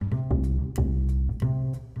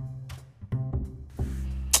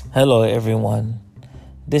Hello, everyone.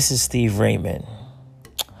 This is Steve Raymond,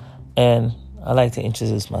 and I'd like to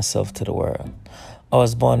introduce myself to the world. I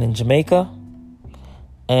was born in Jamaica,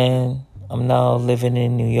 and I'm now living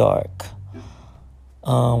in New York.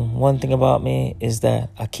 One thing about me is that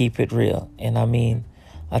I keep it real, and I mean,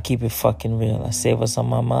 I keep it fucking real. I say what's on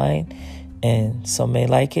my mind, and some may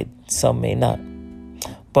like it, some may not.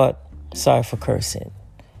 But sorry for cursing.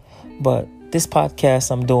 But this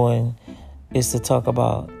podcast I'm doing is to talk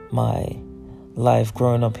about my life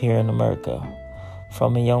growing up here in America,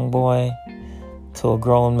 from a young boy to a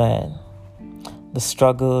grown man. The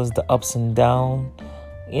struggles, the ups and downs,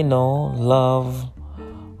 love,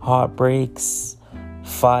 heartbreaks,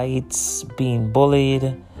 fights, being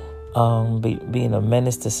bullied, being a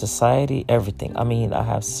menace to society, everything. I mean, I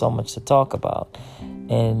have so much to talk about,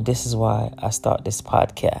 and this is why I start this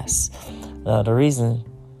podcast. Now, the reason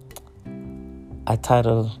I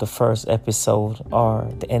titled the first episode or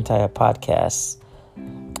the entire podcast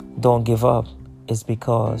 "Don't Give Up" is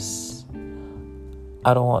because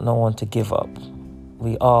I don't want no one to give up.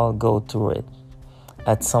 We all go through it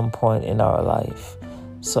at some point in our life.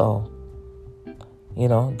 So,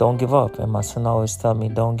 don't give up. And my son always tell me,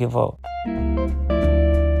 don't give up.